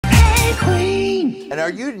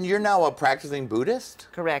And you're now a practicing Buddhist?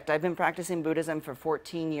 Correct. I've been practicing Buddhism for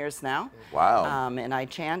 14 years now. Wow. And I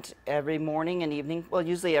chant every morning and evening. Well,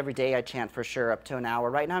 usually every day I chant for sure up to an hour.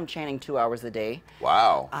 Right now I'm chanting 2 hours a day.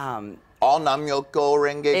 Wow. All Nam Myoho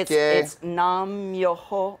Renge Kyo. It's Nam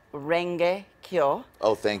Myoho Renge Kyo.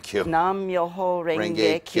 Oh, thank you. Nam Myoho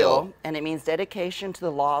Renge Kyo. And it means dedication to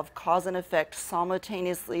the law of cause and effect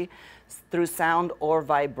simultaneously through sound or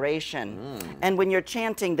vibration. And when you're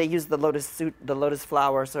chanting, they use the lotus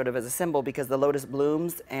flower sort of as a symbol because the lotus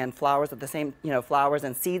blooms and flowers at the same, flowers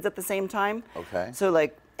and seeds at the same time. Okay. So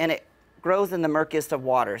and it grows in the murkiest of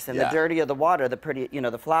waters, and the dirtier the water, the pretty,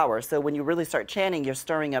 the flower. So when you really start chanting, you're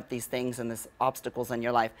stirring up these things and these obstacles in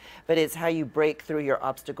your life. But it's how you break through your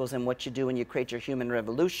obstacles and what you do when you create your human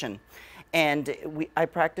revolution. And I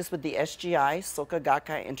practice with the SGI, Soka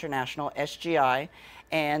Gakkai International, SGI,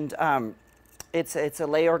 and it's a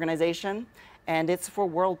lay organization, and it's for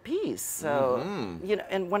world peace. So,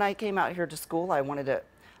 and when I came out here to school, I wanted to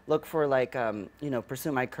look for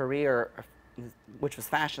pursue my career, which was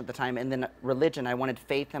fashion at the time, and then religion. I wanted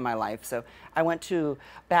faith in my life. So I went to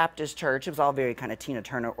Baptist church. It was all very kind of Tina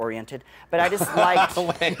Turner oriented, but I just liked.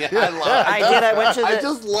 I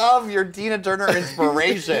just love your Tina Turner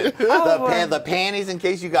inspiration. The panties in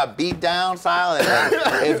case you got beat down style, and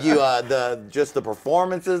if you just the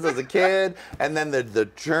performances as a kid, and then the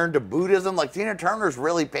turn to Buddhism. Like Tina Turner's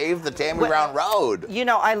really paved the Tammie Brown road.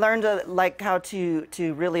 I learned how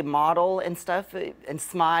to really model and stuff, and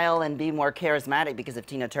smile and be more charismatic because of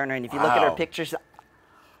Tina Turner. And if you look at her pictures,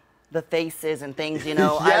 the faces and things,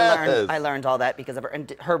 I learned all that because of her,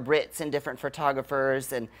 and her Ritz and different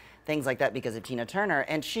photographers and things like that because of Tina Turner.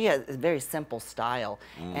 And she has a very simple style,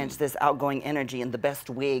 and it's this outgoing energy and the best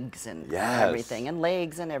wigs and everything, and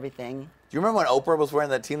legs and everything. Do you remember when Oprah was wearing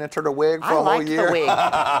that Tina Turner wig for a whole year? I liked the wig. In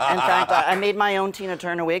fact, I made my own Tina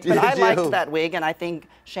Turner wig, but I liked that wig, and I think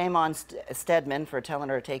shame on Stedman for telling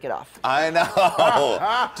her to take it off. I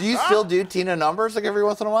know. Do you still do Tina numbers like every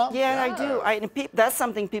once in a while? Yeah, I do. That's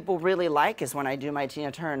something people really like is when I do my Tina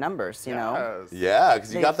Turner numbers, you know? Yeah,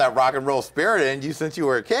 because you got that rock and roll spirit in you since you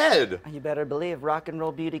were a kid. You better believe, rock and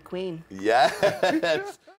roll beauty queen. Yes. Hey,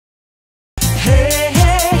 hey,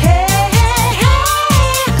 hey, hey, hey,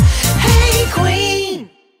 hey, Qween.